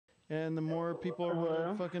and the more people are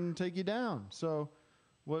willing to fucking take you down. So,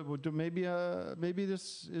 maybe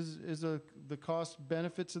this is the cost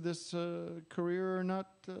benefits of this career are not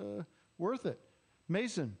worth it.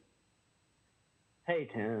 Mason. Hey,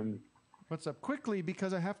 Tim. What's up? Quickly,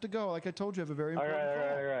 because I have to go. Like I told you, I have a very important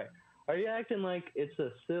call. All right. Are you acting like it's a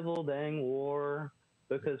civil dang war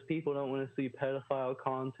because people don't want to see pedophile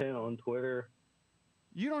content on Twitter?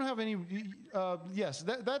 You don't have any. Yes,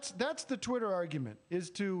 that's the Twitter argument. Is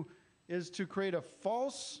to create a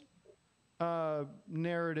false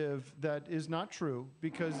narrative that is not true,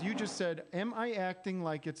 because you just said, "Am I acting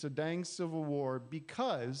like it's a dang civil war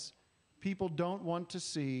because people don't want to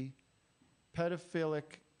see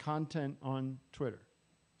pedophilic content on Twitter?"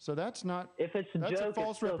 So that's not. If it's a joke, a false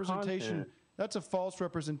it's still representation. content. That's a false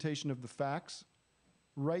representation of the facts,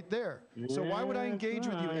 right there. So why would I engage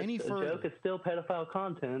with you any further? A joke is still pedophile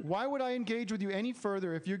content. Why would I engage with you any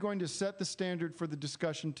further if you're going to set the standard for the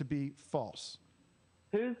discussion to be false?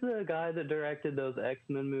 Who's the guy that directed those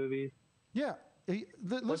X-Men movies? Yeah.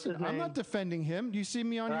 Listen, I'm not defending him. Do you see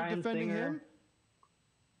me on here defending him?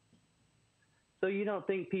 So you don't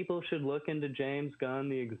think people should look into James Gunn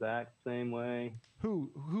the exact same way? Who?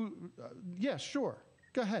 Yeah, sure.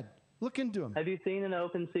 Go ahead. Look into him. Have you seen An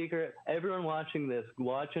Open Secret? Everyone watching this,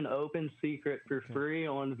 watch An Open Secret for free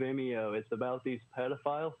on Vimeo. It's about these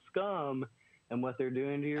pedophile scum and what they're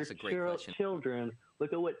doing to your children.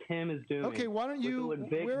 Look at what Tim is doing. Okay, why don't you? Look at what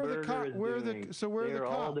Vic where are the Berger cops? is Where are doing. the? So where are the They're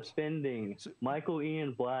cops? all defending Michael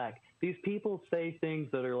Ian Black. These people say things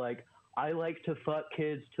that are like, "I like to fuck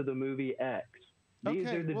kids to the movie X." These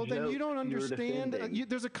Okay, are the well then you don't understand. There's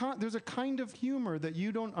There's a kind of humor that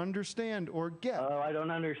you don't understand or get. Oh, I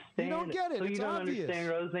don't understand. You don't get it. So It's you don't obvious. understand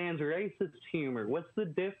Roseanne's racist humor. What's the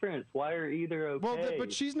difference? Why are either okay? Well,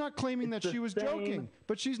 but she's not claiming It's that she the was same. joking.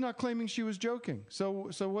 But she's not claiming she was joking.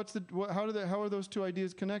 So what's the? How are those two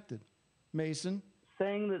ideas connected, Mason?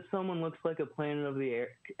 Saying that someone looks like a Planet of the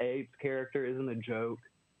Apes character isn't a joke.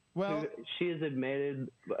 Well, she has admitted.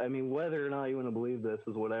 I mean, whether or not you want to believe this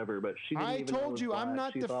is whatever. But she. Didn't I even know told it you was I'm black.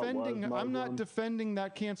 not She thought it was defending. I'm not Muslim. defending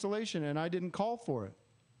that cancellation, and I didn't call for it.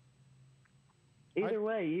 Either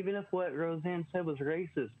way, even if what Roseanne said was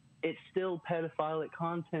racist, it's still pedophilic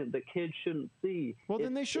content that kids shouldn't see. Well,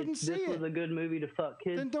 then they shouldn't see This it. was a good movie to fuck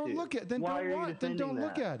kids. Then don't to. look at. Then Why don't are you watch. Then don't defending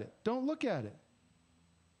look that? at it. Don't look at it.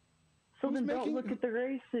 So Who's then don't making- look at the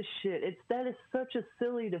racist shit. That is such a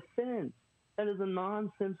silly defense. That is a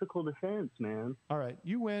nonsensical defense, man. All right,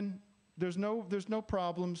 you win. There's no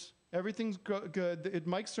problems. Everything's good.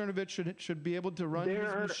 Mike Cernovich should be able to run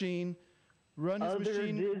his machine. Other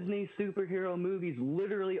Disney superhero movies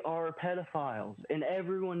literally are pedophiles, and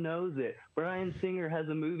everyone knows it. Bryan Singer has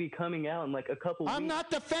a movie coming out in like a couple weeks. I'm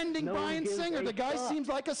not defending No one Bryan gives Singer. a The guy fuck. seems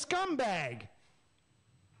like a scumbag.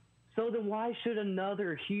 So then why should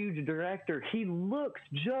another huge director? He looks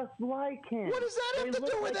just like him. What does that have They to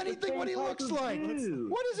look do with like the anything? same What he type looks of like? dude.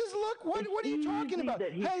 What is his look? What are you talking easy about?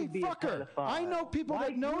 that he Hey, could be a fucker! pedophile. I know people Why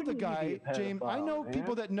that know the wouldn't he guy, be a James. I know pedophile,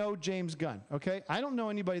 people man? that know James Gunn. Okay, I don't know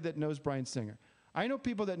anybody that knows Bryan Singer. I know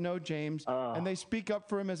people that know James, and they speak up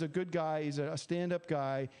for him as a good guy. He's a stand-up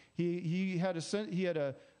guy. He had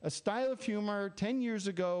a style of humor 10 years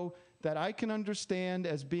ago that I can understand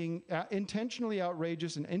as being intentionally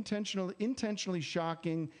outrageous and intentionally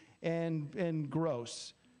shocking and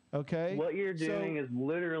gross. Okay? What you're doing is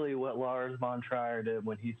literally what Lars von Trier did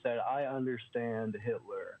when he said, "I understand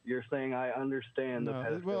Hitler." You're saying, "I understand the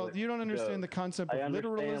pedophilic well, you don't understand joke. the concept I of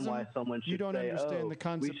understand literalism. why someone should You don't say, understand "Oh, the we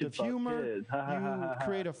concept should of fuck humor. kids." Ha, ha, ha, ha, You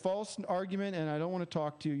create a false argument, and I don't want to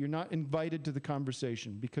talk to you. You're not invited to the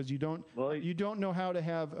conversation because you don't know how to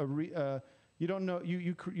have you don't know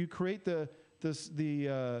you create the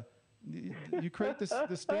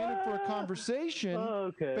standard for a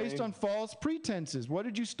conversation based on false pretenses. What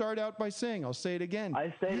did you start out by saying? I'll say it again.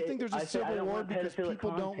 I said you think there's a I said I civil don't war want because pedophilic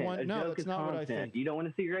people don't content. want. A No, joke that's is not what I content. think. You don't want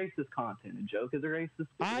to see racist content. A joke is a racist.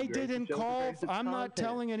 I didn't call. I'm not content.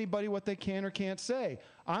 telling anybody what they can or can't say.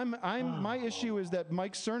 My issue is that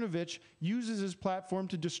Mike Cernovich uses his platform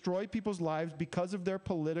to destroy people's lives because of their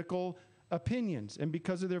political opinions and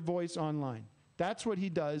because of their voice online. That's what he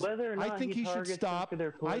does. Whether or not I think he should targets stop. them for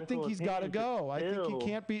their I think he's got to go. I think he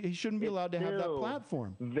can't be. He shouldn't be allowed to have that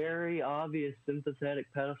platform. Very obvious, sympathetic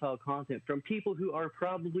pedophile content from people who are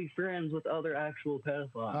probably friends with other actual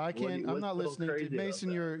pedophiles. I can't. I'm not listening to Mason.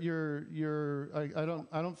 About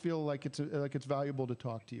I don't feel like it's valuable to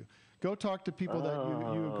talk to you. Go talk to people that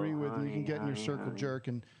you agree with, and you can get in your circle jerk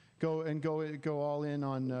and go all in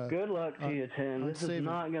on. Good luck to you, Tim. This is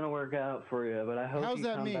not going to work out for you, but I hope you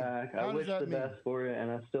come back. I wish the best for you,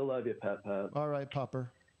 and I still love you, Pep. All right, Pupper.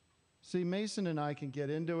 See, Mason and I can get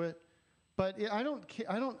into it, But I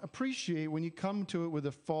don't appreciate when you come to it with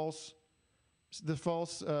the false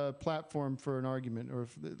platform for an argument, or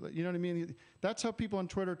you know what I mean. That's how people on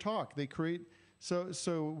Twitter talk. They create. So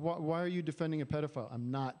why are you defending a pedophile? I'm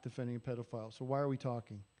not defending a pedophile. So why are we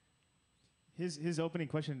talking? His opening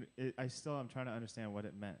question, I'm trying to understand what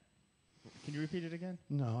it meant. Can you repeat it again?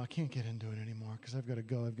 No, I can't get into it anymore because I've got to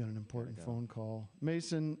go. I've got an important phone call.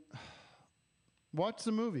 Mason, watch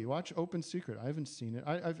the movie. Watch Open Secret. I haven't seen it.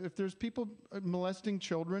 If there's people molesting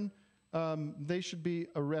children, they should be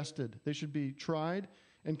arrested. They should be tried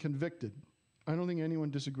and convicted. I don't think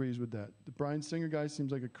anyone disagrees with that. The Bryan Singer guy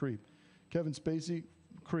seems like a creep. Kevin Spacey,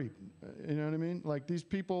 creep. You know what I mean? Like these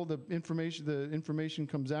people, the information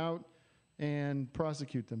comes out and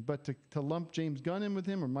prosecute them. But to lump James Gunn in with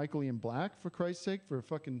him or Michael Ian Black, for Christ's sake, for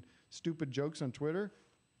fucking stupid jokes on Twitter,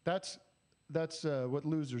 that's what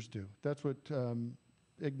losers do. That's what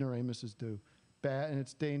ignoramuses do. Bad, and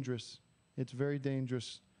it's dangerous. It's very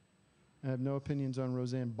dangerous. I have no opinions on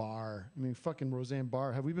Roseanne Barr. I mean, fucking Roseanne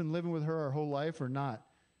Barr. Have we been living with her our whole life or not?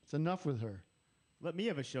 It's enough with her. Let me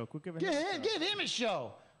have a show. Quick, give him a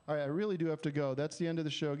show. All right, I really do have to go. That's the end of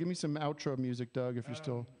the show. Give me some outro music, Doug, if you're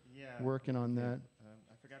still working on that.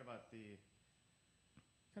 I forgot about the...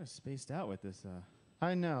 Kind of spaced out with this.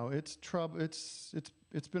 I know. It's trouble. It's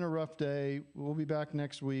been a rough day. We'll be back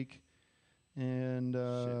next week. And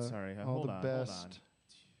sorry. All the best.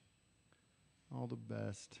 All the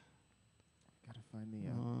best. Gotta find the...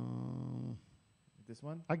 this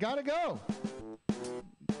one? I gotta go.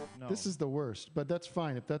 No. This is the worst, but that's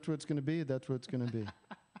fine. If that's what it's going to be, that's what it's going to be.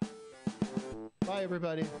 Bye,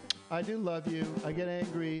 everybody. I do love you. I get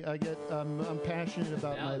angry. I'm passionate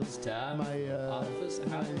about the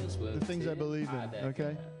things I believe in.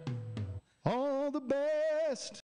 Okay. All the best.